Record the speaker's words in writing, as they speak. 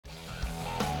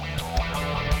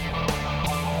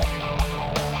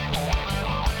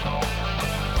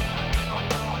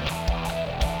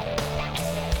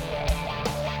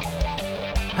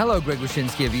Hello, Greg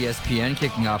Wyshynski of ESPN,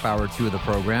 kicking off hour 2 of the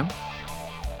program.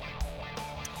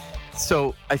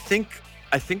 So I think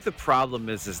the problem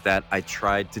is that I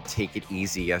tried to take it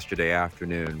easy yesterday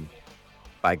afternoon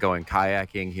by going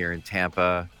kayaking here in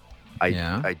Tampa.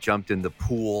 I jumped in the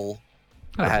pool.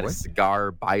 I had a cigar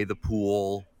by the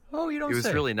pool. Oh, you don't say. It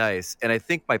was really nice. And I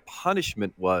think my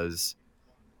punishment was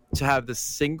to have the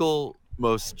single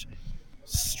most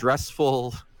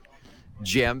stressful,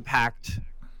 jam-packed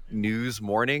news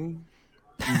morning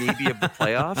maybe of the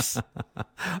playoffs.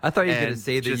 I thought you were going to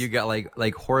say that you got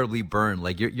like horribly burned.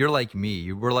 Like you're like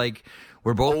me.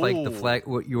 We're both like the flag.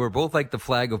 You were both like the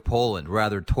flag of Poland,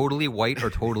 rather totally white or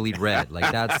totally red.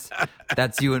 Like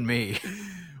that's you and me.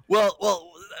 Well,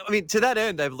 I mean, to that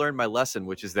end, I've learned my lesson,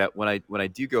 which is that when I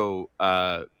do go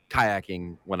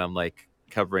kayaking, when I'm like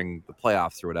covering the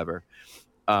playoffs or whatever,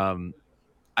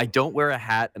 I don't wear a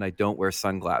hat and I don't wear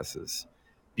sunglasses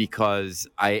because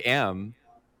don't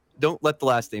let the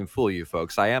last name fool you,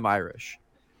 folks. I am Irish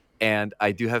and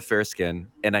I do have fair skin,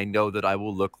 and I know that I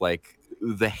will look like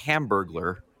the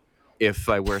Hamburglar if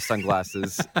I wear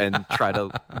sunglasses and try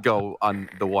to go on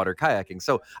the water kayaking.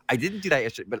 So I didn't do that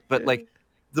yesterday, but like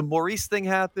the Maurice thing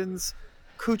happens,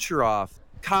 Kucherov,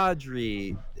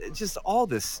 Kadri, just all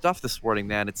this stuff this morning,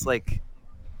 man. It's like,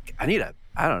 I need to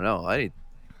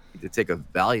take a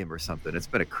Valium or something. It's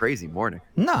been a crazy morning.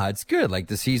 No, it's good. Like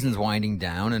the season's winding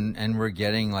down, and we're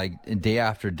getting like day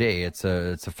after day. It's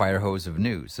a fire hose of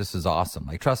news. This is awesome.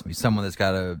 Like trust me, someone that's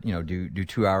got to do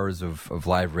 2 hours of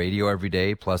live radio every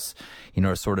day, plus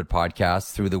assorted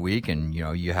podcasts through the week, and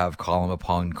you have column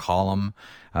upon column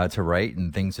to write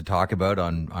and things to talk about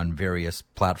on various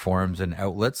platforms and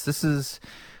outlets. This is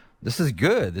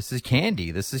good. This is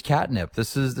candy. This is catnip.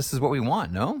 This is what we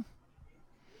want. No.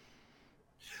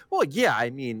 Well, yeah.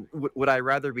 I mean, would I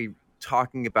rather be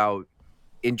talking about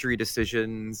injury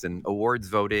decisions and awards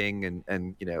voting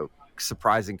and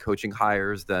surprising coaching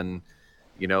hires than,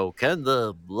 can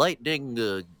the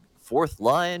Lightning fourth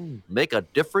line make a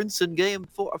difference in Game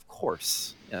 4? Of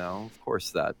course, of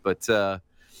course that.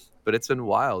 But it's been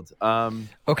wild.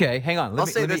 Okay, hang on. I'll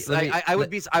say this: I would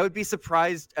be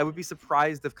surprised. I would be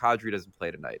surprised if Kadri doesn't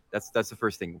play tonight. That's the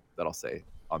first thing that I'll say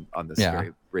on this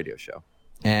very radio show.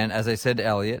 And as I said to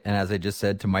Elliot, and as I just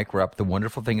said to Mike Rupp, the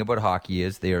wonderful thing about hockey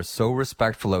is they are so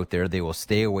respectful out there, they will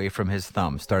stay away from his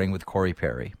thumb, starting with Corey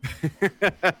Perry. Yeah,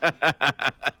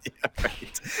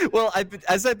 right. Well,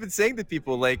 as I've been saying to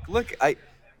people, like, look, I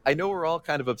know we're all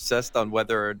kind of obsessed on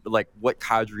whether, like, what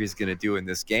Kadri is going to do in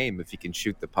this game, if he can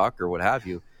shoot the puck or what have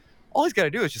you. All he's got to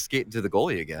do is just skate into the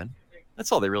goalie again.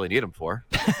 That's all they really need him for,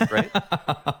 right?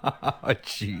 Oh,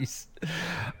 jeez.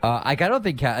 I don't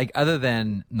think, other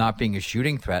than not being a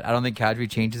shooting threat, I don't think Kadri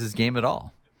changes his game at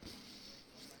all.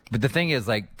 But the thing is,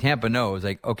 like, Tampa knows,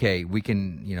 like, okay, we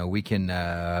can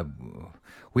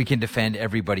defend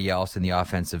everybody else in the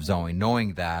offensive zone,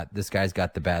 knowing that this guy's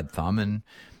got the bad thumb, and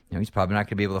he's probably not going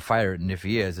to be able to fire it. And if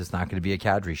he is, it's not going to be a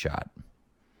Kadri shot.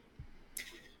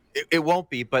 It won't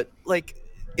be, but like,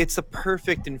 it's a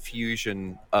perfect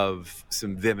infusion of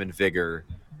some vim and vigor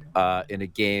in a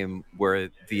game where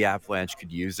the Avalanche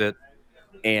could use it,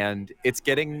 and it's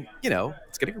getting a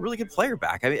really good player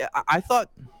back. I mean, I thought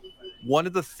one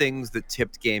of the things that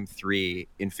tipped Game 3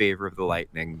 in favor of the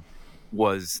Lightning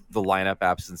was the lineup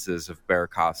absences of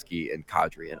Burakovsky and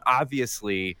Kadri, and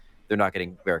obviously they're not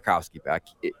getting Burakovsky back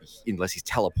unless he's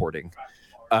teleporting,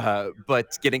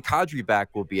 but getting Kadri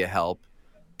back will be a help.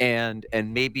 And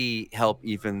maybe help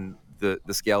even the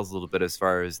scales a little bit as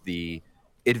far as the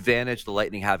advantage the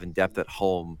Lightning have in depth at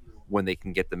home when they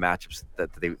can get the matchups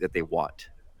that they want.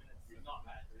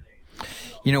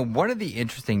 One of the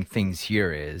interesting things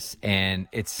here is, and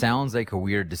it sounds like a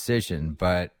weird decision,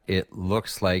 but it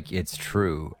looks like it's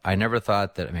true. I never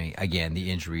thought that, again,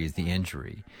 the injury is the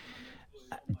injury.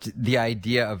 The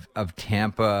idea of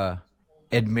Tampa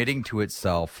admitting to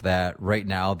itself that right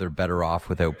now they're better off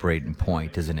without Brayden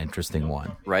Point is an interesting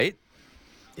one. Right?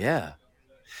 Yeah.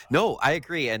 No, I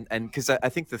agree. And because I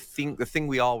think the thing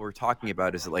we all were talking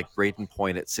about is that, like, Brayden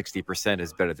Point at 60%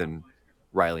 is better than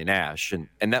Riley Nash. And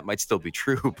that might still be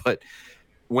true. But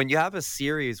when you have a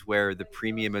series where the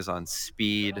premium is on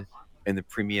speed and the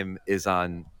premium is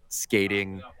on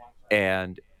skating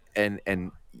and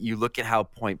you look at how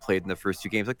Point played in the first two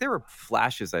games, like, there were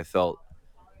flashes I felt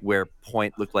where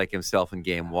Point looked like himself in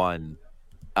Game 1,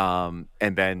 and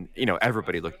then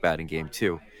everybody looked bad in Game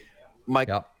 2.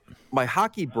 My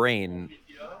hockey brain,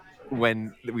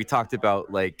 when we talked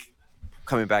about, like,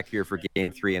 coming back here for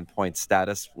Game 3 and Point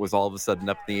status was all of a sudden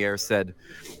up in the air, said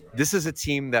this is a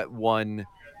team that won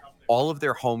all of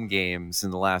their home games in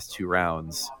the last 2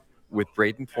 rounds with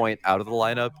Braden Point out of the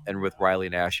lineup and with Riley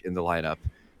Nash in the lineup.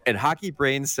 And Hockey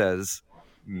Brain says,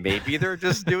 maybe they're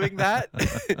just doing that.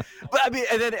 But I mean,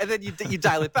 and then you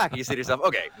dial it back and you say to yourself,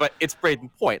 okay, but it's Braden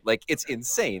Point. Like, it's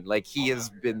insane. Like, he has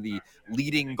been the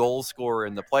leading goal scorer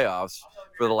in the playoffs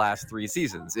for the last 3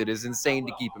 seasons. It is insane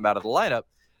to keep him out of the lineup.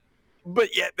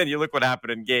 But yet, then you look what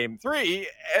happened in Game 3,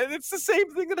 and it's the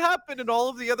same thing that happened in all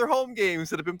of the other home games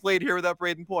that have been played here without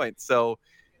Braden Point. So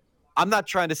I'm not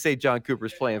trying to say John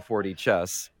Cooper's playing 4D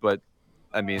chess, but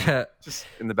I mean, just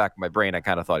in the back of my brain, I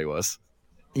kind of thought he was.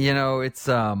 You know, it's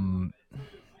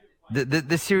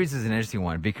this series is an interesting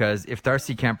one because if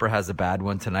Darcy Kemper has a bad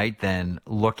one tonight, then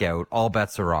look out, all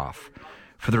bets are off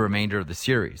for the remainder of the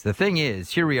series. The thing is,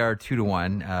 here we are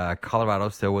 2-1, Colorado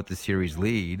still with the series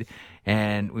lead,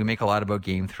 and we make a lot about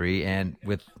Game 3, and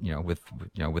with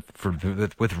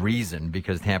reason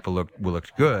because Tampa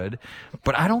looked good,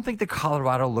 but I don't think the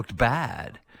Colorado looked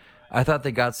bad. I thought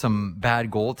they got some bad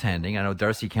goaltending. I know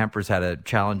Darcy Kemper's had a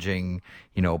challenging,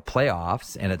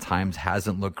 playoffs and at times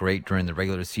hasn't looked great during the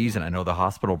regular season. I know the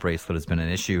hospital bracelet has been an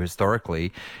issue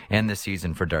historically and this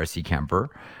season for Darcy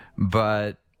Kemper.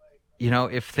 But,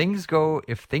 if things go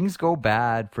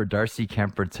bad for Darcy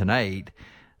Kemper tonight,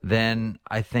 then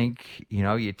I think,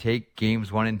 you take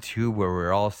games 1 and 2 where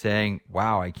we're all saying,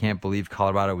 wow, I can't believe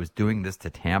Colorado was doing this to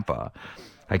Tampa.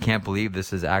 I can't believe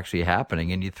this is actually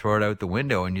happening. And you throw it out the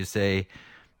window and you say,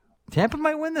 Tampa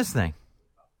might win this thing.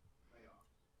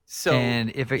 So,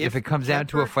 and if it comes down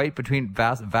to a fight between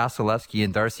Vasilevsky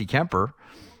and Darcy Kemper,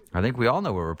 I think we all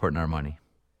know where we're putting our money.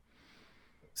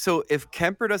 So if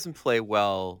Kemper doesn't play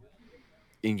well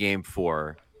in Game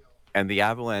 4 and the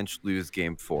Avalanche lose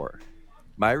Game 4,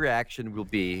 my reaction will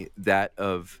be that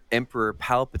of Emperor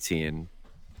Palpatine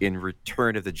in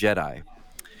Return of the Jedi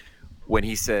when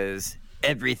he says,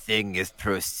 everything is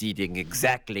proceeding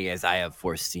exactly as I have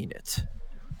foreseen it.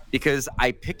 Because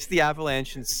I picked the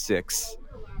Avalanche in 6,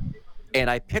 and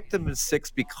I picked them in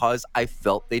 6 because I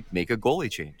felt they'd make a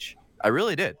goalie change. I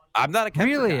really did. I'm not a Kemper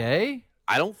really, guy. eh?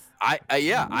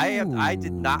 I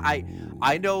did not.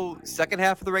 I know second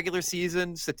half of the regular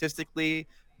season, statistically,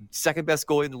 second best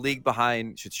goalie in the league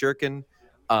behind Shesterkin.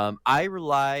 I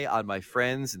rely on my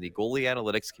friends in the goalie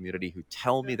analytics community who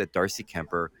tell me that Darcy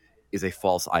Kemper is a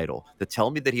false idol, that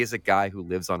tell me that he is a guy who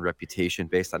lives on reputation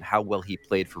based on how well he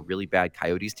played for really bad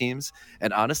Coyotes teams.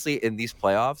 And honestly, in these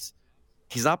playoffs,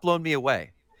 he's not blown me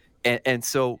away. And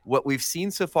so what we've seen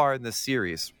so far in this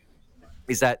series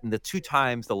is that in the 2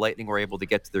 times the Lightning were able to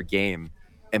get to their game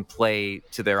and play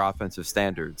to their offensive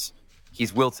standards,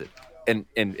 he's wilted. And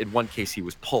in one case, he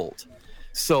was pulled.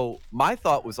 So my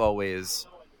thought was always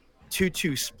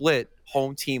 2-2 split,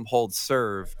 home team holds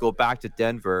serve, go back to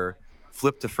Denver,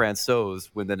 flip to Francouz,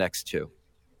 win the next 2.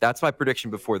 That's my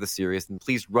prediction before the series, and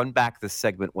please run back this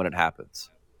segment when it happens.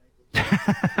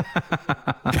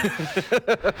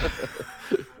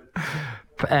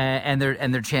 and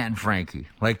they're chanting Frankie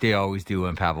like they always do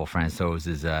when Pavel Francouz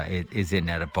is in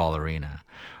at a Ball Arena.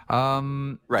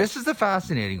 Right. This is a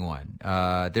fascinating one.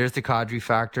 There's the Kadri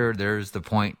factor. There's the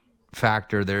point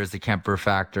factor. There's the Kemper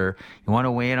factor. You want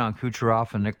to weigh in on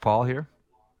Kucherov and Nick Paul here?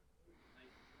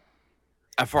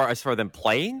 As far them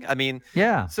playing, I mean,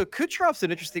 yeah. So Kucherov's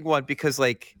an interesting one because,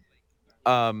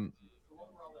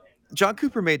 John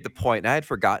Cooper made the point, and I had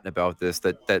forgotten about this,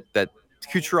 that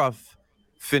Kucherov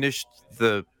finished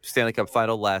the Stanley Cup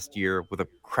final last year with a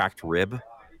cracked rib.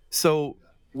 So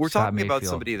we're talking about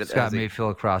somebody that Scott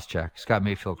Mayfield cross-check.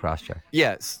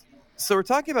 Yes. So we're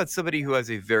talking about somebody who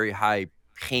has a very high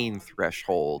pain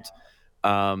threshold,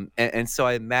 and so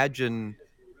I imagine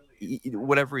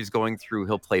whatever he's going through,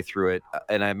 he'll play through it,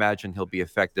 and I imagine he'll be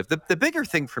effective. The bigger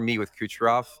thing for me with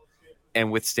Kucherov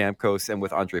and with Stamkos and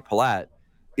with Andre Palat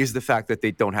is the fact that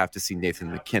they don't have to see Nathan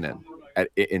MacKinnon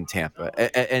in Tampa.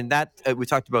 And that we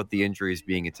talked about the injuries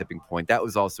being a tipping point. That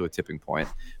was also a tipping point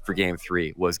for Game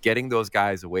 3, was getting those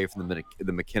guys away from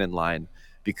the MacKinnon line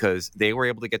because they were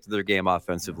able to get to their game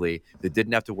offensively. They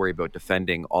didn't have to worry about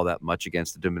defending all that much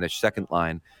against the diminished second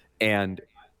line. And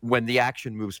when the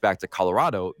action moves back to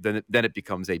Colorado, then it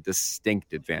becomes a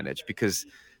distinct advantage because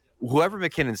whoever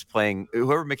MacKinnon and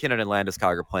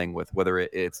Landeskog are playing with, whether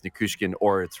it's Nichushkin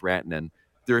or it's Rantanen,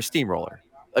 they're a steamroller.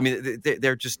 I mean,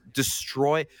 they're just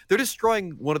destroying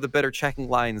one of the better checking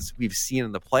lines we've seen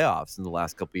in the playoffs in the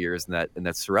last couple of years in that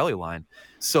Cirelli line.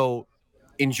 So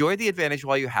enjoy the advantage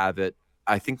while you have it.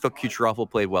 I think the Kucherov will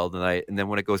play well tonight, and then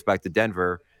when it goes back to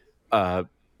Denver,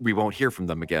 we won't hear from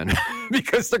them again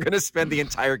because they're going to spend the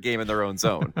entire game in their own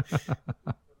zone.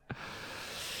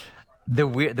 The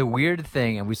weird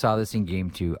thing, and we saw this in Game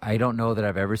 2, I don't know that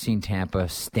I've ever seen Tampa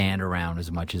stand around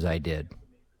as much as I did.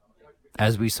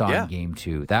 as we saw Yeah. in Game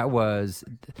 2. That was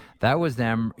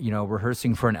them,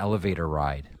 rehearsing for an elevator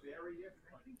ride.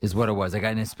 Is what it was. Like,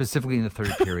 and specifically in the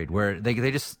third period, where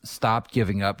they just stopped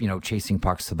giving up, chasing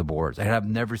pucks to the boards. I've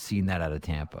never seen that out of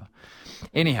Tampa.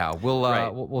 Anyhow,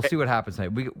 we'll see what happens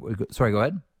tonight. Sorry, go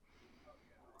ahead.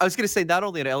 I was going to say not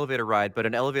only an elevator ride, but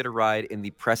an elevator ride in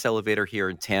the press elevator here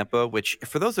in Tampa, which,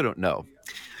 for those who don't know,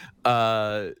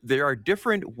 there are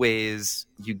different ways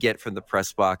you get from the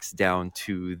press box down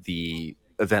to the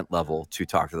event level to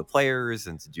talk to the players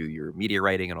and to do your media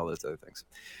writing and all those other things.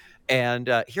 And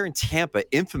here in Tampa,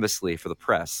 infamously for the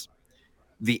press,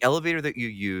 the elevator that you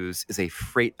use is a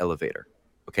freight elevator,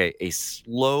 okay? A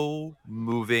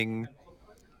slow-moving,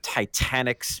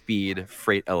 Titanic speed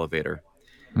freight elevator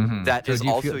that is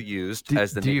also used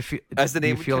as the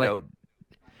name would connote.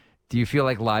 Do you feel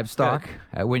like livestock?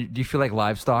 Do you feel like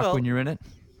livestock when you're in it?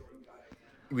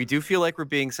 We do feel like we're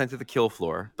being sent to the kill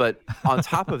floor, but on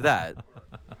top of that,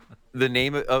 the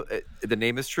name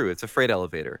is true. It's a freight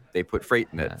elevator. They put freight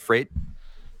in it. Freight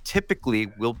typically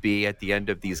will be at the end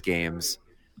of these games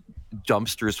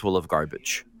dumpsters full of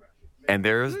garbage. And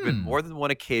there has been more than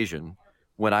one occasion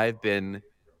when I've been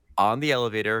on the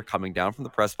elevator coming down from the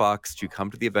press box to come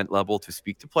to the event level to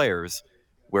speak to players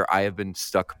where I have been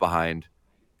stuck behind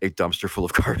a dumpster full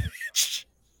of garbage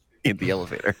in the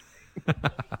elevator.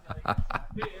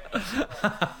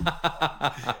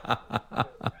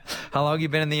 How long have you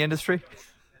been in the industry?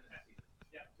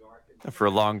 For a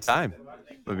long time.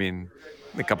 I mean,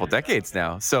 a couple decades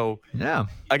now. So yeah,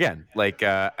 again, like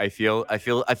I feel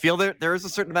there is a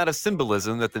certain amount of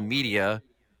symbolism that the media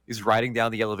is riding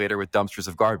down the elevator with dumpsters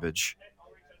of garbage.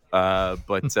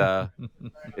 But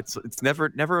it's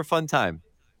never a fun time.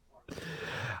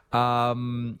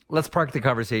 Let's park the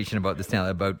conversation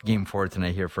about Game 4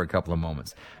 tonight here for a couple of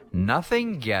moments.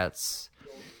 Nothing gets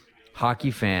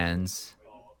hockey fans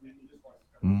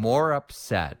more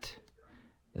upset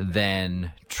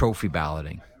than trophy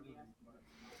balloting.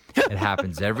 It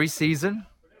happens every season,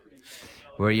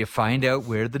 where you find out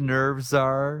where the nerves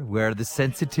are, where the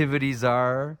sensitivities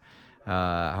are,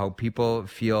 how people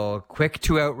feel quick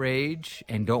to outrage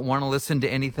and don't want to listen to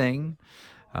anything.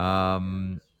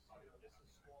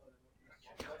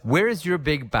 Where is your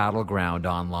big battleground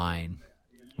online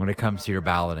when it comes to your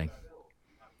balloting?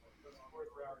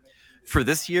 For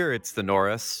this year, it's the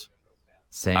Norris.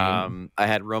 Same. I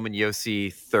had Roman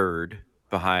Josi third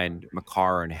behind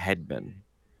Makar and Hedman.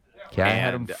 Okay, I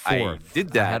had him fourth. I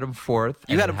did that. I had him fourth.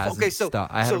 You had him. Okay,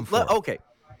 I had him fourth. Okay.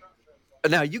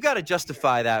 Now you got to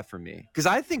justify that for me, because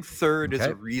I think third is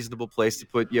a reasonable place to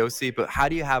put Josi. But how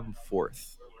do you have him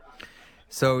fourth?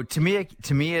 So to me,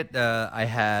 I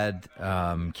had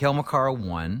Cale Makar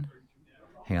 1.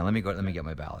 Hang on, let me get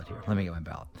my ballot here.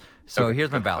 So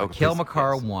here's my ballot. Okay, Cale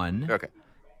Makar 1. Okay.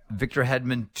 Victor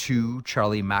Hedman 2.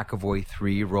 Charlie McAvoy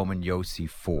 3. Roman Josi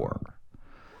 4.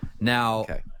 Now,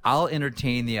 I'll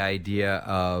entertain the idea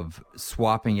of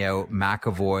swapping out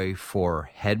McAvoy for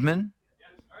Hedman.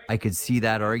 I could see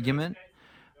that argument,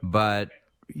 but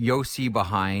Josi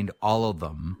behind all of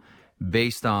them.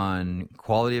 Based on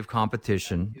quality of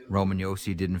competition, Roman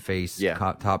Josi didn't face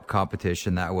top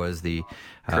competition. That was the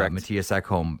Matthias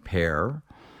Ekholm pair.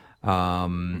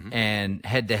 And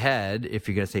head-to-head, if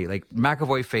you're going to say, like,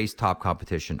 McAvoy faced top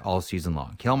competition all season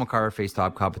long. Cale Makar faced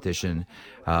top competition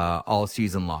all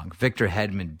season long. Victor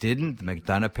Hedman didn't. The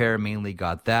McDonough pair mainly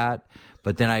got that.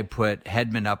 But then I put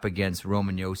Hedman up against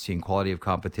Roman Josi in quality of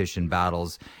competition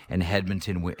battles, and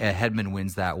Hedman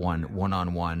wins that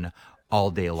one-on-one all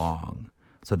day long.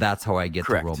 So that's how I get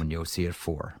the Roman Josi at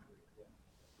 4.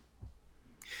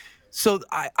 So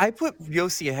I put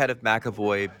Josi ahead of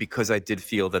McAvoy because I did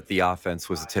feel that the offense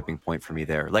was a tipping point for me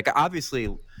there. Like,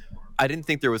 obviously, I didn't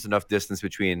think there was enough distance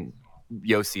between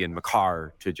Josi and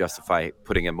Makar to justify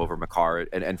putting him over Makar.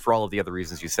 And for all of the other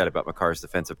reasons you said about Makar's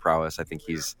defensive prowess, I think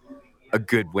he's a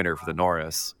good winner for the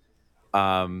Norris.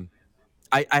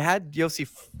 I had Josi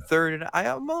third, and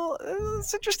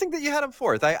it's interesting that you had him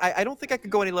fourth. I don't think I could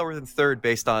go any lower than third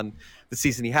based on the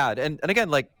season he had. And again,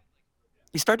 like,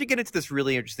 you start to get into this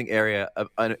really interesting area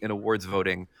in awards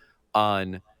voting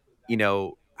on,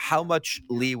 how much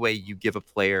leeway you give a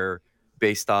player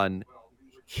based on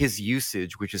his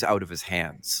usage, which is out of his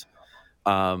hands.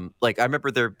 Like, I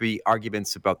remember there'd be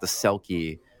arguments about the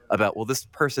Selke about, well, this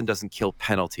person doesn't kill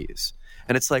penalties.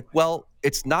 And it's like, well,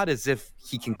 it's not as if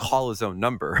he can call his own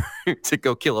number to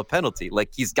go kill a penalty. Like,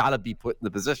 he's got to be put in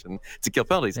the position to kill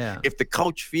penalties. Yeah. If the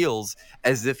coach feels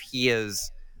as if he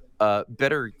is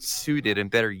better suited and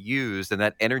better used, and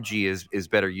that energy is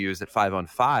better used at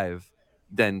 5-on-5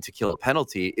 than to kill a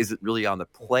penalty, is it really on the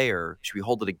player? Should we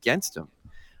hold it against him?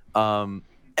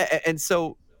 And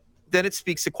so it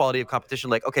speaks to quality of competition.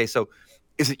 Like, okay, so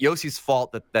is it Yossi's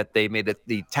fault that they made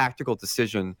the tactical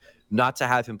decision not to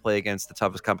have him play against the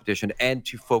toughest competition and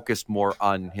to focus more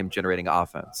on him generating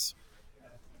offense?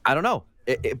 I don't know,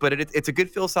 but it's a good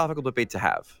philosophical debate to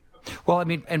have. Well, I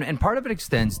mean, and part of it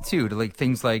extends too to like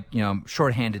things like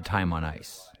shorthanded time on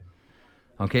ice.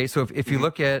 Okay, so if you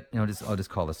look at I'll just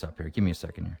call this up here. Give me a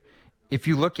second here. If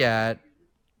you look at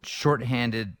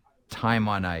shorthanded time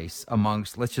on ice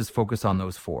amongst, let's just focus on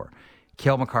those four: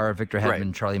 Cale Makar, Victor Hedman,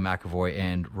 Right. Charlie McAvoy,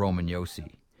 and Roman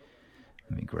Josi.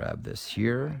 Let me grab this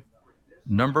here.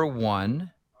 Number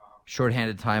one,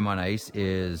 shorthanded time on ice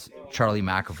is Charlie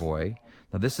McAvoy.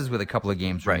 Now, this is with a couple of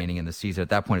games remaining in the season. At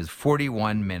that point, it's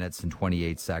 41 minutes and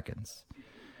 28 seconds.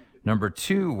 Number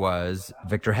two was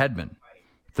Victor Hedman,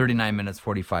 39 minutes,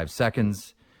 45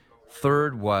 seconds.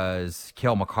 Third was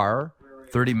Cale Makar,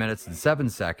 30 minutes and 7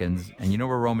 seconds. And you know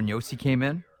where Roman Josi came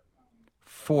in?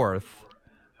 Fourth,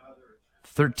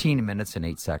 13 minutes and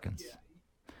 8 seconds.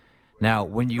 Now,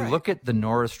 when you look at the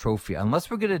Norris Trophy,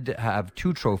 unless we're going to have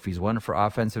two trophies, one for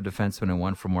offensive defenseman and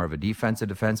one for more of a defensive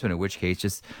defenseman, in which case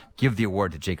just give the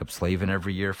award to Jacob Slavin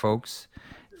every year, folks,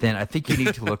 then I think you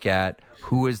need to look at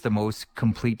who is the most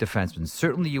complete defenseman.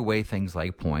 Certainly you weigh things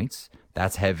like points.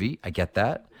 That's heavy. I get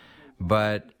that.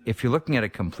 But if you're looking at a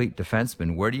complete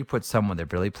defenseman, where do you put someone that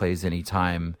barely plays any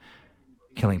time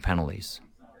killing penalties?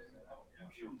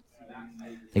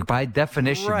 Like by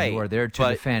definition, you are there to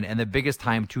defend, and the biggest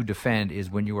time to defend is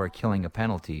when you are killing a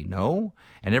penalty. No?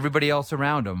 And everybody else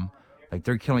around them, like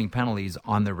they're killing penalties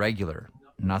on the regular.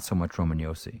 Not so much Roman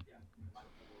Josi.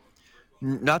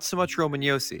 Not so much Roman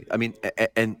Josi. I mean,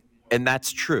 and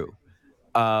that's true.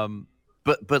 But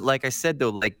like I said, though,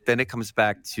 like then it comes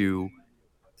back to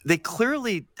they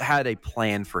clearly had a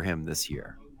plan for him this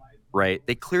year, right?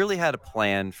 They clearly had a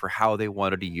plan for how they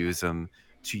wanted to use him,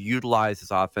 to utilize his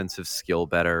offensive skill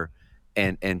better,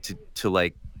 and to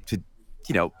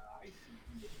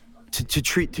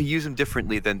use him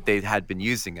differently than they had been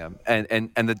using him, and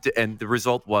the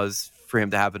result was for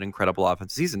him to have an incredible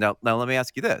offensive season. Now let me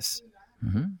ask you this: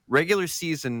 regular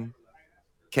season,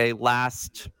 okay,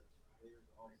 last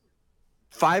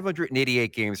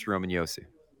 588 games for Roman Josi.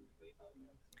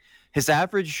 His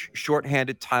average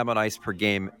shorthanded time on ice per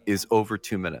game is over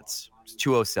 2 minutes. It's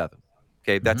 2:07.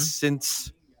 Okay, that's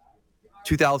since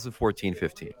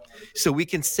 2014-15. So we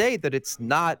can say that it's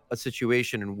not a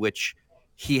situation in which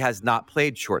he has not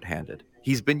played shorthanded.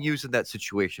 He's been used in that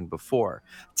situation before.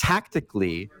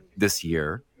 Tactically, this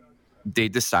year, they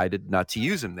decided not to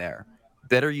use him there.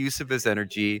 Better use of his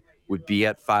energy would be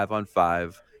at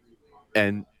 5-on-5.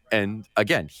 And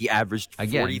again, he averaged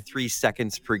 43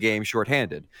 seconds per game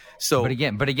shorthanded. So, but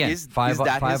again, is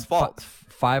that his fault?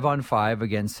 5-on-5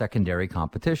 against secondary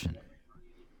competition.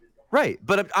 Right,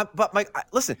 but Mike,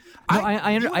 listen. No,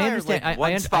 I understand. Like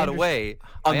one spot away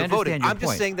on the voting. I'm just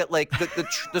point. saying that, like,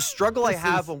 the struggle I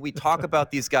have when we talk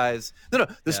about these guys.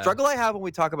 Struggle I have when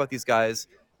we talk about these guys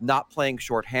not playing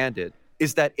shorthanded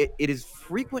is that it is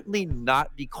frequently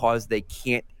not because they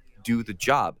can't do the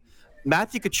job.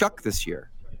 Matthew Tkachuk this year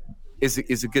is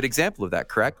a good example of that.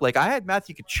 Correct? Like I had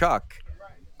Matthew Tkachuk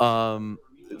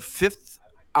fifth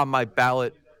on my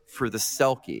ballot for the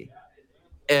Selke,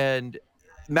 and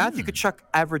Matthew Tkachuk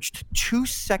averaged 2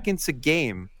 seconds a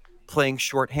game playing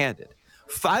shorthanded.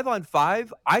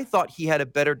 5-on-5, I thought he had a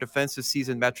better defensive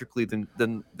season metrically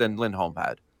than Lindholm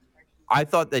had. I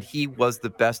thought that he was the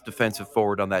best defensive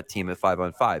forward on that team at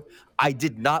 5-on-5. I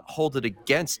did not hold it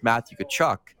against Matthew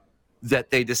Tkachuk that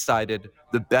they decided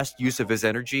the best use of his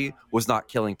energy was not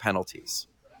killing penalties.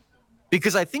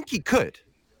 Because I think he could.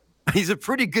 He's a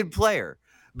pretty good player,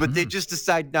 but they just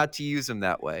decided not to use him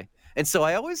that way. And so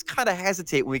I always kind of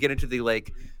hesitate when we get into the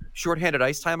like shorthanded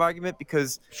ice time argument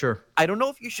because I don't know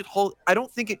if you should hold. I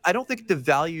don't think it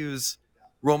devalues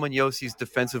Roman Josi's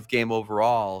defensive game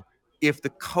overall if the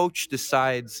coach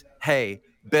decides, hey,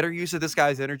 better use of this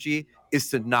guy's energy is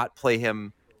to not play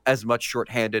him as much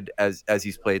shorthanded as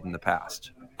he's played in the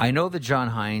past. I know that John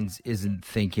Hines isn't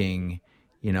thinking,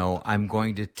 I'm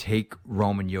going to take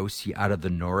Roman Josi out of the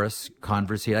Norris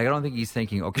conversation. I don't think he's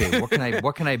thinking, okay,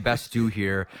 what can I best do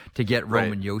here to get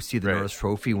Roman Josi the Norris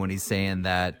Trophy when he's saying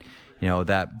that,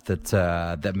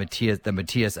 that Matthias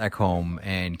Ekholm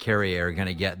and Carrier are going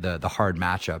to get the hard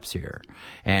matchups here,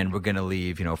 and we're going to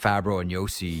leave Fabro and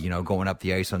Josi going up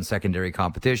the ice on secondary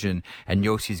competition, and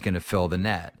Josi's going to fill the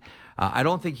net. I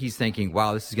don't think he's thinking,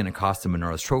 wow, this is going to cost him a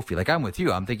Norris Trophy. Like, I'm with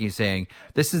you. I'm thinking, saying,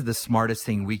 this is the smartest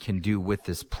thing we can do with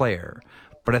this player.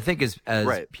 But I think as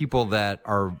people that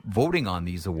are voting on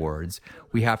these awards,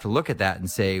 we have to look at that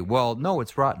and say, well, no,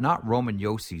 it's not Roman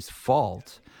Josi's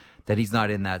fault that he's not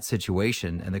in that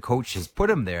situation, and the coach has put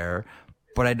him there.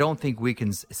 But I don't think we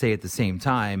can say at the same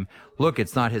time, look,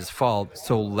 it's not his fault,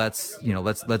 so let's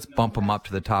bump him up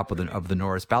to the top of the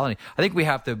Norris ballot. I think we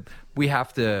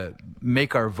have to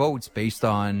make our votes based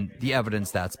on the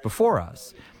evidence that's before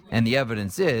us, and the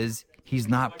evidence is he's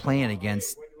not playing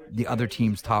against the other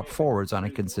team's top forwards on a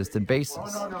consistent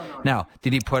basis. Now,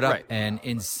 did he put up an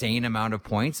insane amount of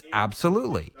points?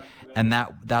 Absolutely, and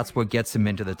that's what gets him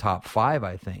into the top 5,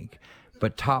 I think.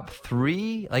 But top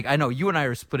 3, like I know you and I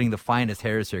are splitting the finest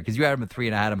hairs here because you had him at 3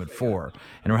 and I had him at 4,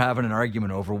 and we're having an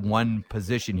argument over one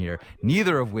position here,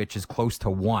 neither of which is close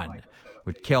to 1.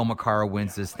 With Cale Makar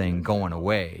wins this thing going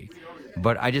away.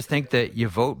 But I just think that you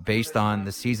vote based on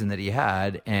the season that he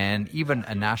had, and even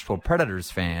a Nashville Predators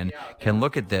fan can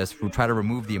look at this, try to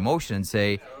remove the emotion and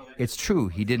say, it's true,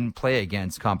 he didn't play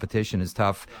against competition as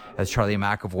tough as Charlie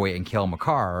McAvoy and Cale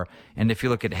Makar. And if you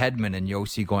look at Hedman and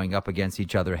Yossi going up against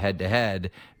each other head-to-head,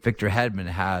 Victor Hedman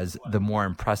has the more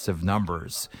impressive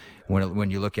numbers when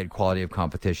you look at quality of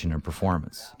competition and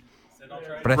performance.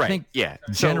 But I think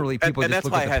generally people just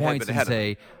look at the points and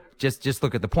say, just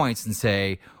look at the points and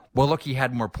say, well, look, he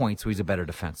had more points, so he's a better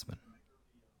defenseman.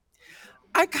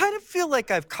 I kind of feel like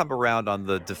I've come around on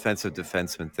the defensive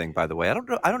defenseman thing, by the way. I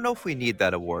don't know if we need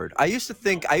that award. I used to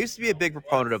be a big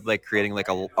proponent of like creating like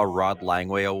a Rod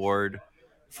Langway award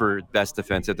for best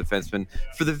defensive defenseman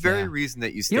for the very reason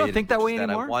that you stated. You don't think that way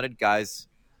anymore? I wanted guys.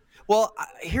 Well,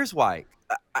 here's why.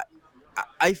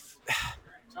 I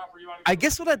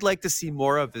guess what I'd like to see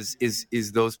more of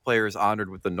is those players honored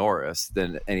with the Norris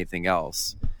than anything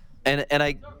else. And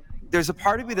there's a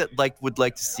part of me that would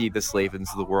like to see the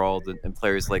Slavins of the world and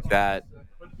players like that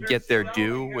get their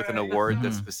due with an award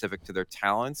that's specific to their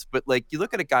talents. But like you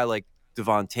look at a guy like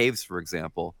Devon Taves, for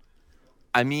example.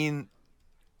 I mean,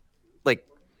 like,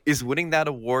 is winning that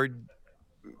award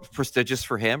prestigious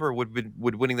for him, or would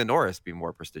winning the Norris be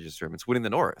more prestigious for him? It's winning the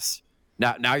Norris.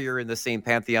 Now you're in the same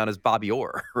pantheon as Bobby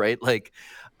Orr, right? Like,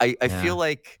 I feel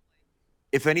like,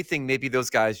 if anything, maybe those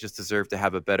guys just deserve to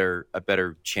have a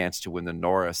better chance to win the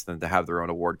Norris than to have their own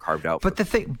award carved out. But the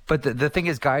thing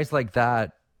is, guys like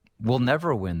that will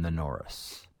never win the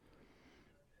Norris.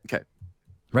 Okay,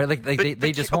 right? Like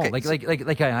they just won't.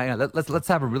 Let's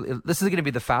have a really. This is going to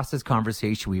be the fastest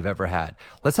conversation we've ever had.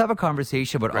 Let's have a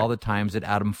conversation about all the times that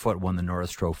Adam Foote won the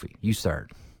Norris Trophy. You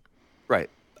start. Right.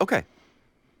 Okay,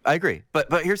 I agree. But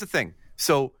here's the thing.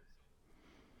 So.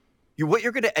 What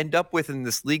you're going to end up with in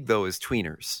this league, though, is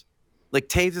tweeners. Like,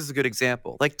 Taves is a good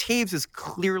example. Like, Taves is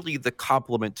clearly the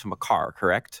complement to Makar,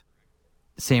 correct?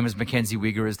 Same as Mackenzie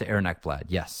Weegar is to Aaron Ekblad,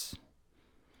 yes.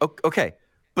 Okay.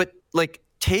 But, like,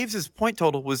 Taves' point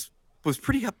total was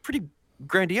pretty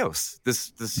grandiose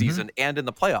this season and in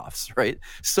the playoffs, right?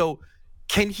 So,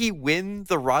 can he win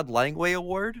the Rod Langway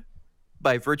Award?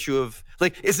 By virtue of,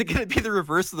 like, is it going to be the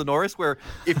reverse of the Norris, where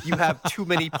if you have too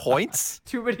many points,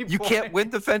 you can't win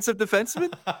defensive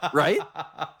defenseman, right?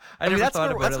 I never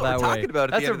thought about it that way. Talking about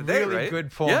at that's the a end of the day, really right?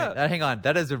 good point. Yeah. Hang on,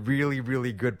 that is a really,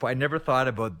 really good point. I never thought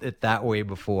about it that way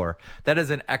before. That is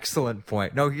an excellent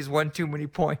point. No, he's won too many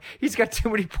points. He's got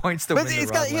too many points to win the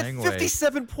Rod He had Langway.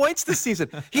 57 points this season.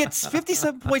 He had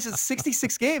 57 points in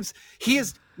 66 games. He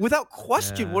is, without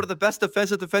question, one of the best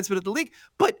defensive defensemen in the league,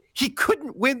 but he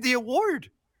couldn't win the award.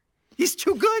 He's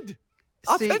too good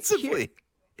offensively.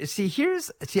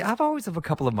 I've always have a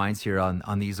couple of minds here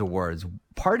on these awards.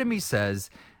 Part of me says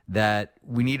that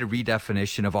we need a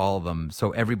redefinition of all of them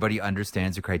so everybody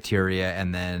understands the criteria,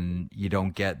 and then you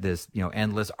don't get this,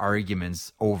 endless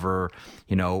arguments over,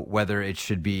 whether it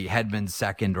should be Hedman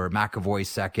second or McAvoy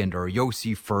second or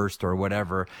Yossi first or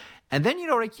whatever. And then,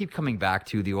 what I keep coming back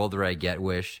to the older I get,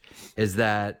 Wish, is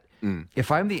that if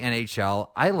I'm the NHL,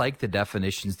 I like the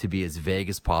definitions to be as vague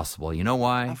as possible. You know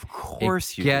why? Of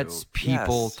course you do. It gets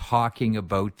people talking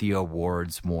about the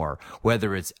awards more,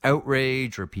 whether it's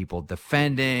outrage or people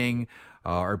defending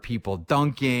or people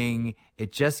dunking.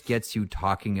 It just gets you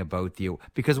talking about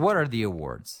because what are the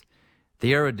awards?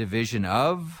 They are a division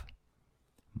of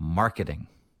marketing.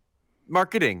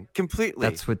 Marketing,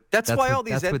 completely. That's why all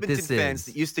these Edmonton fans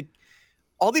that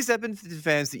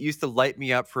used to light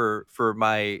me up for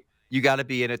my you got to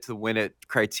be in it to win it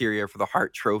criteria for the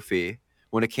Hart Trophy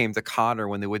when it came to Connor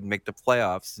when they wouldn't make the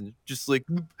playoffs, and just like,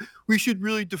 we should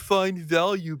really define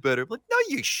value better. Like, no,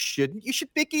 you shouldn't. You should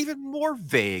make it even more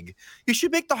vague. You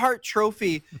should make the Hart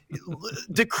Trophy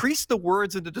decrease the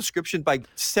words in the description by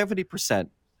 70%.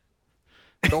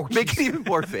 Make it even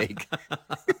more vague.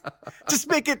 Just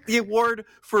make it the award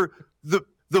for the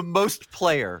the most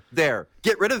player there.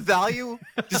 Get rid of value,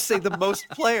 just say the most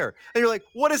player. And you're like,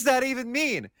 what does that even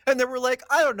mean? And then we're like,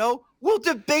 I don't know. We'll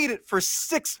debate it for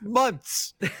 6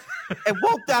 months. And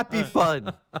won't that be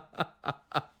fun?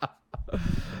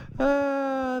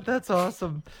 That's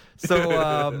awesome.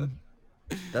 So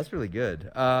that's really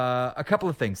good. A couple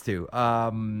of things, too.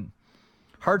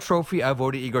 Hard trophy, I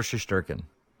voted Igor Shesterkin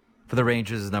for the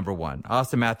Rangers as number 1.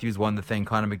 Austin Matthews won the thing.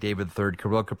 Connor McDavid third.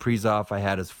 Kirill Kaprizov I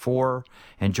had as 4,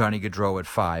 and Johnny Gaudreau at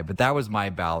 5. But that was my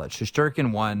ballot.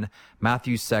 Shesterkin 1,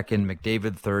 Matthews 2nd,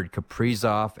 McDavid 3rd,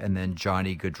 Kaprizov, and then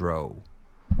Johnny Gaudreau.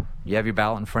 You have your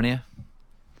ballot in front of you?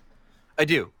 I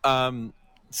do.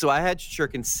 So I had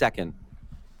Shesterkin 2nd,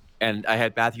 and I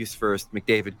had Matthews 1st,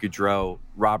 McDavid, Gaudreau,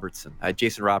 Robertson. I had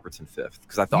Jason Robertson 5th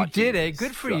because I thought you did.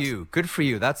 Good for you. Good for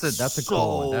you. That's a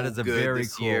cool one. That is a very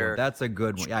cool. Year. That's a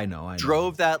good one. Yeah, I know.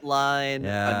 Drove that line.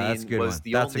 Yeah, I mean, that's a good was one.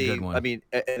 the That's only. a good one. I mean,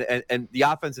 and the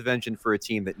offensive engine for a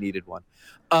team that needed one.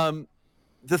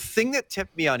 The thing that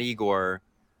tipped me on Igor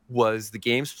was the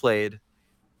games played,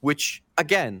 which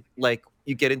again, like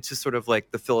you get into sort of like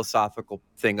the philosophical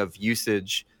thing of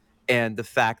usage, and the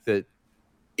fact that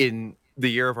in the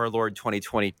year of our Lord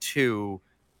 2022,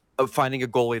 finding a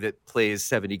goalie that plays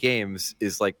 70 games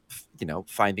is like,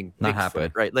 finding not Bigfoot,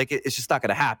 happening. right? Like it's just not going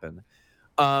to happen.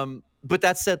 But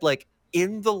that said, like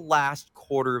in the last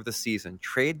quarter of the season,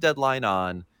 trade deadline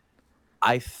on,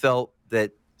 I felt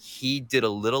that he did a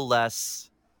little less,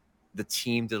 the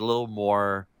team did a little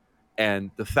more,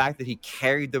 and the fact that he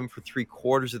carried them for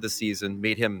 3/4 of the season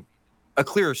made him a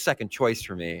clear second choice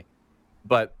for me.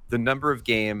 But the number of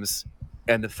games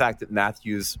and the fact that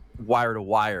Matthews wire to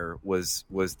wire was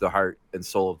the heart and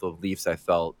soul of the Leafs, I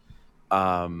felt,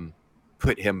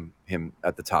 put him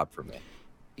at the top for me.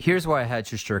 Here's why I had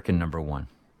Shesterkin number 1.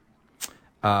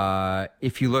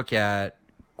 If you look at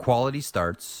quality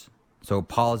starts, so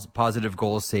positive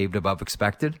goals saved above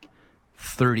expected,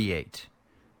 38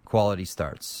 quality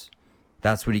starts.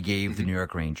 That's what he gave the New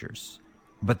York Rangers.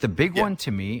 But the big one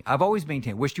to me, I've always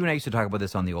maintained, wish you and I used to talk about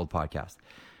this on the old podcast.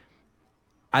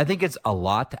 I think it's a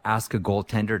lot to ask a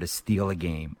goaltender to steal a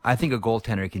game. I think a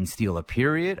goaltender can steal a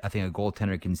period. I think a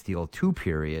goaltender can steal 2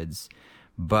 periods.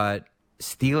 But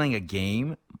stealing a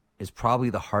game is probably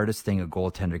the hardest thing a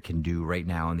goaltender can do right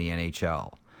now in the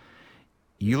NHL.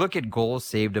 You look at goals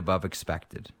saved above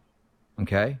expected,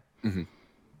 okay?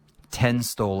 10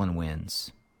 stolen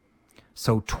wins.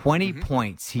 So 20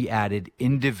 points he added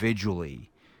individually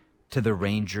to the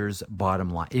Rangers' bottom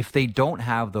line. If they don't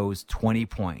have those 20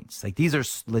 points, like these are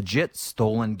legit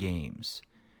stolen games,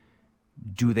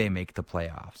 do they make the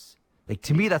playoffs? Like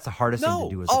to me, that's the hardest thing to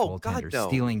do as a goaltender,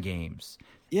 stealing games.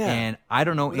 Yeah. And I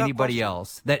don't know anybody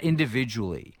else that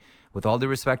individually, with all due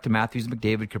respect to Matthews,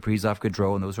 McDavid, Kaprizov,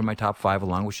 Gaudreau, and those were my top 5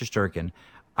 along with Shesterkin,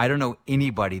 I don't know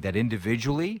anybody that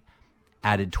individually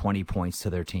added 20 points to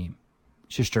their team.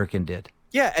 Shesterkin did.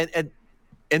 Yeah,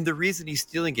 and the reason he's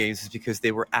stealing games is because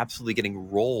they were absolutely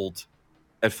getting rolled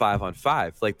at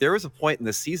 5-on-5. Like there was a point in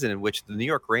the season in which the New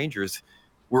York Rangers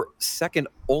were second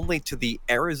only to the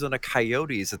Arizona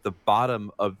Coyotes at the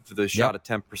bottom of the shot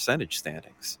attempt percentage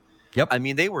standings. Yep. I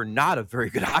mean, they were not a very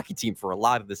good hockey team for a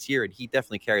lot of this year, and he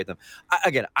definitely carried them.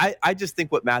 I just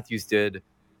think what Matthews did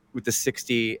with the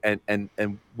 60 and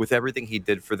with everything he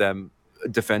did for them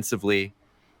defensively,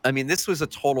 I mean, this was a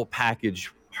total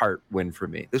package heart win for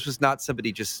me. This was not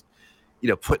somebody just,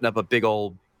 putting up a big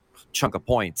old chunk of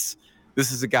points. This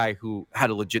is a guy who had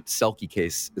a legit Selke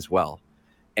case as well.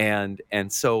 And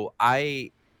so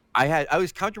I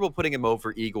was comfortable putting him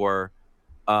over Igor.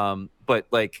 But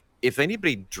like if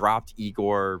anybody dropped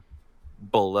Igor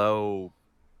below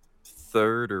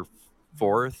 3rd or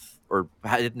 4th or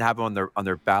didn't have him on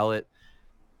their ballot,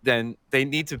 then they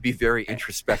need to be very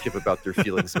introspective about their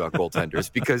feelings about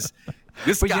goaltenders, because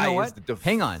this guy is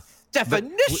the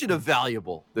definition of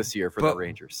valuable this year for the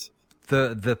Rangers.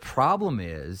 The problem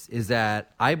is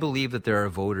that I believe that there are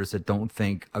voters that don't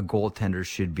think a goaltender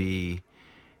should be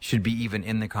even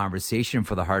in the conversation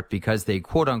for the Hart because they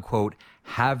quote unquote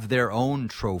have their own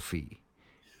trophy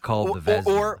called the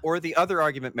Vezina. Or the other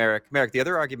argument, Merrick, the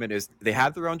other argument is they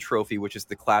have their own trophy, which is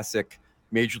the classic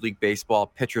Major League Baseball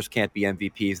pitchers can't be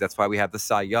MVPs. That's why we have the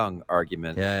Cy Young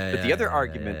argument. But the other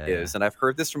argument is, and I've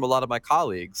heard this from a lot of my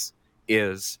colleagues,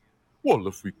 is, well,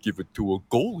 if we give it to a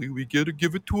goalie, we got to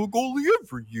give it to a goalie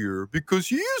every year because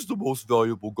he is the most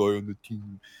valuable guy on the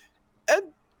team.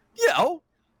 And,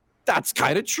 that's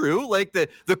kind of true. Like the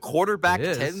quarterback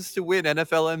tends to win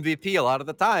NFL MVP a lot of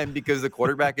the time because the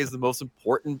quarterback is the most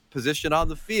important position on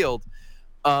the field.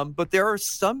 But there are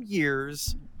some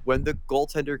years when the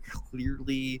goaltender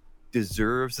clearly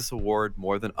deserves this award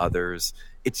more than others.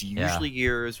 It's usually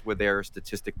years where they're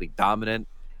statistically dominant.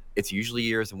 It's usually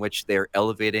years in which they're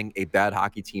elevating a bad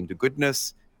hockey team to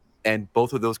goodness. And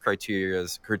both of those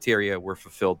criteria were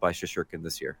fulfilled by Shesterkin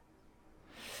this year.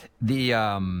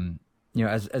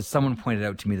 As someone pointed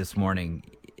out to me this morning,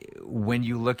 when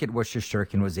you look at what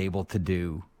Shesterkin was able to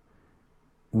do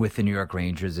with the New York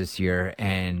Rangers this year,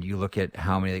 and you look at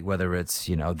how many, whether it's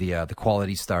the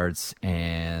quality starts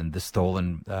and the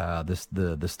stolen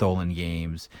the stolen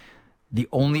games, the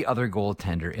only other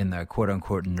goaltender in the quote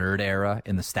unquote nerd era,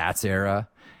 in the stats era,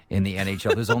 in the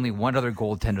NHL, there's only one other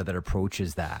goaltender that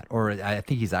approaches that, or I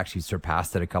think he's actually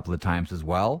surpassed it a couple of times as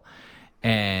well.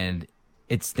 And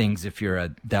it stings if you're a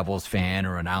Devils fan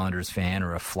or an Islanders fan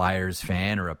or a Flyers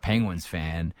fan or a Penguins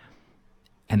fan,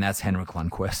 and that's Henrik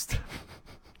Lundqvist.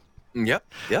 Yep.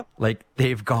 Like,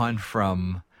 they've gone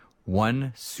from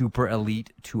one super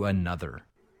elite to another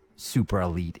super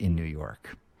elite in New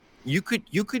York. You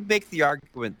could make the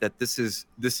argument that this is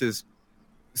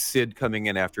Sid coming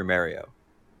in after Mario.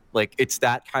 Like, it's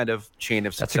that kind of chain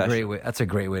of succession. That's a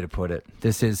great way to put it.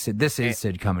 This is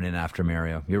Sid coming in after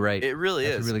Mario. You're right. It really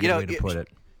is. That's a really good way to put it.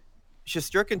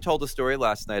 Shesterkin told a story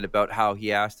last night about how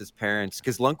he asked his parents,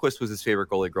 because Lundqvist was his favorite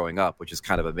goalie growing up, which is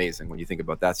kind of amazing when you think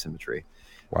about that symmetry.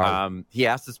 Wow. He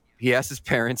asked his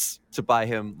parents to buy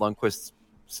him Lundqvist's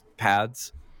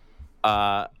pads,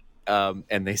 and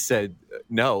they said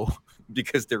no,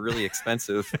 because they're really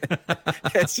expensive.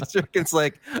 And Shesterkin's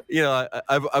like,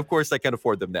 of course I can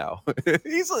afford them now.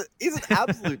 He's an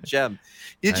absolute gem.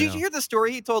 Did you hear the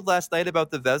story he told last night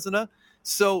about the Vezina?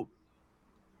 So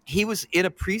he was in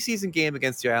a preseason game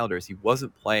against the Islanders. He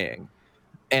wasn't playing.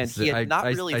 And he had not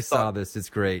really I saw this. It's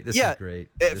great. This is great.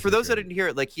 For those that didn't hear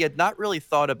it, like, he had not really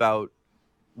thought about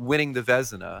winning the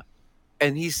Vezina.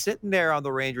 And he's sitting there on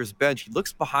the Rangers bench. He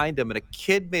looks behind him, and a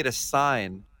kid made a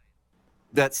sign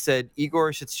that said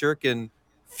Igor Shesterkin,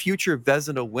 future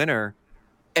Vezina winner.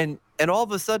 And all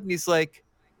of a sudden he's like,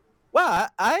 wow,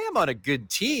 I am on a good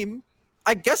team.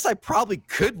 I guess I probably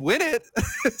could win it.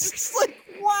 It's just like,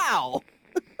 wow.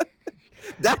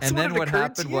 And then what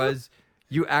happened was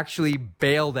you actually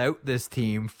bailed out this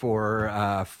team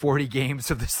for 40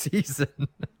 games of the season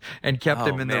and kept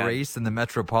them in the race, and the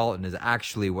Metropolitan is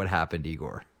actually what happened,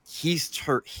 Igor. He's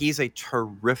a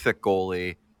terrific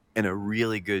goalie and a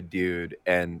really good dude.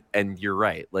 And you're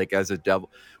right. Like, as a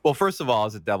first of all,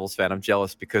 as a Devils fan, I'm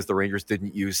jealous because the Rangers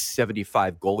didn't use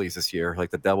 75 goalies this year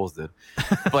like the Devils did.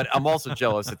 But I'm also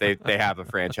jealous that they have a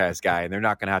franchise guy, and they're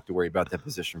not going to have to worry about that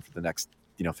position for the next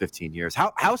 15 years.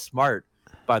 How smart,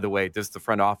 by the way, does the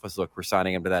front office look for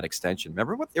signing him to that extension?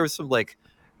 Remember what there was some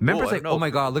oh my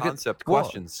god, look at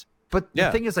questions. But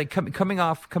the thing is, like, coming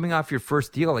off your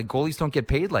first deal, like, goalies don't get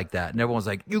paid like that, and everyone's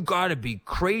like, you got to be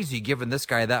crazy giving this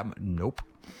guy that. Nope,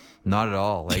 not at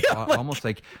all. Like, almost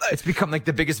like it's become like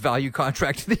the biggest value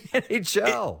contract in the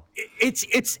NHL.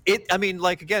 I mean,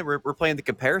 like, again, we're playing the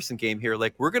comparison game here.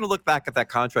 Like, we're going to look back at that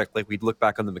contract like we'd look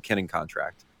back on the McKinnon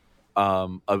contract.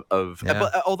 But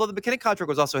although the McKinnon contract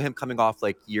was also him coming off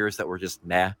like years that were just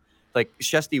meh. Like,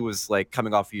 Shesty was like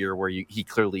coming off a year where he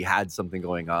clearly had something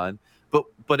going on.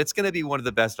 But it's going to be one of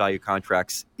the best value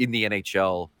contracts in the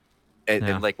NHL.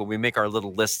 And like, when we make our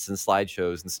little lists and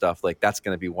slideshows and stuff, like, that's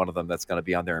going to be one of them that's going to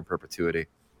be on there in perpetuity.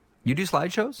 You do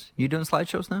slideshows? You doing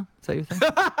slideshows now? Is that your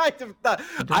thing?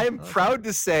 I am proud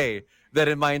to say that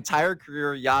in my entire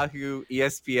career, Yahoo,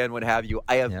 ESPN, what have you,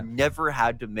 I have never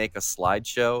had to make a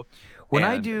slideshow. When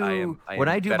I do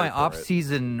my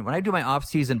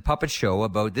off-season puppet show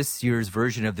about this year's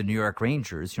version of the New York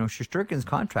Rangers, Shesterkin's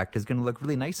contract is going to look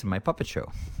really nice in my puppet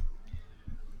show.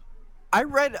 I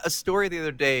read a story the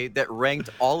other day that ranked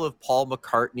all of Paul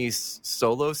McCartney's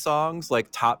solo songs like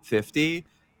top 50,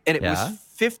 and it was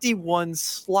 51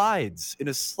 slides in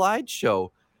a slideshow.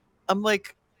 I'm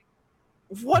like,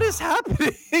 what is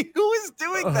happening? Who is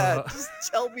doing that? Just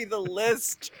tell me the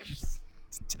list.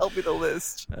 Tell me the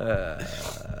list.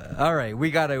 All right,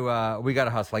 we got to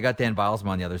hustle. I got Dan Bilesman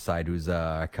on the other side, who's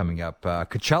coming up.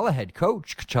 Coachella head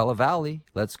coach, Coachella Valley.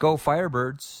 Let's go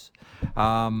Firebirds.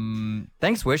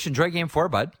 Thanks, Wish. Enjoy Game 4,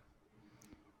 bud.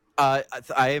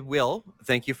 I will.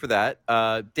 Thank you for that.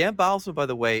 Dan Bilesman, by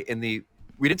the way,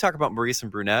 we didn't talk about Maurice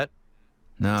and Brunette.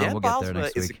 No, Dan we'll get there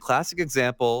next week. Is a classic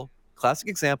example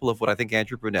of what I think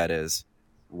Andrew Brunette is.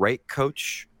 Right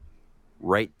coach,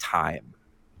 right time.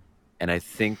 And I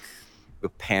think the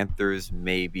Panthers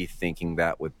may be thinking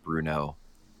that with Bruno.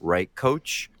 Right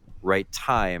coach, right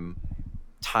time,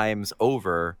 time's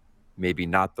over, maybe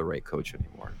not the right coach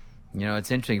anymore. It's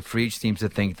interesting. Freach seems to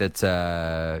think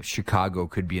that Chicago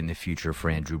could be in the future for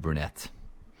Andrew Brunette.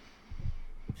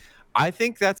 I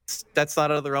think that's not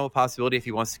out of the realm of possibility if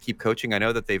he wants to keep coaching. I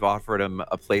know that they've offered him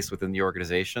a place within the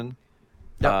organization.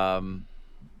 Yep.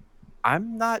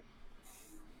 I'm not.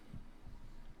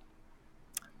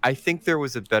 I think there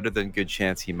was a better than good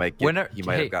chance he might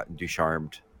have gotten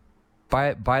Ducharmed.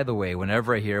 By the way,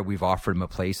 whenever I hear we've offered him a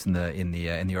place in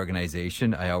the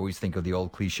organization, I always think of the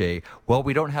old cliche. Well,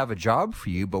 we don't have a job for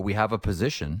you, but we have a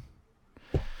position.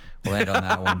 We'll end on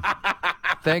that one.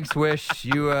 Thanks, Wish.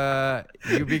 You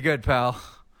be good, pal.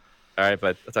 All right,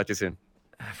 bud. I'll talk to you soon.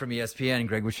 From ESPN,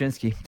 Greg Wyshynski.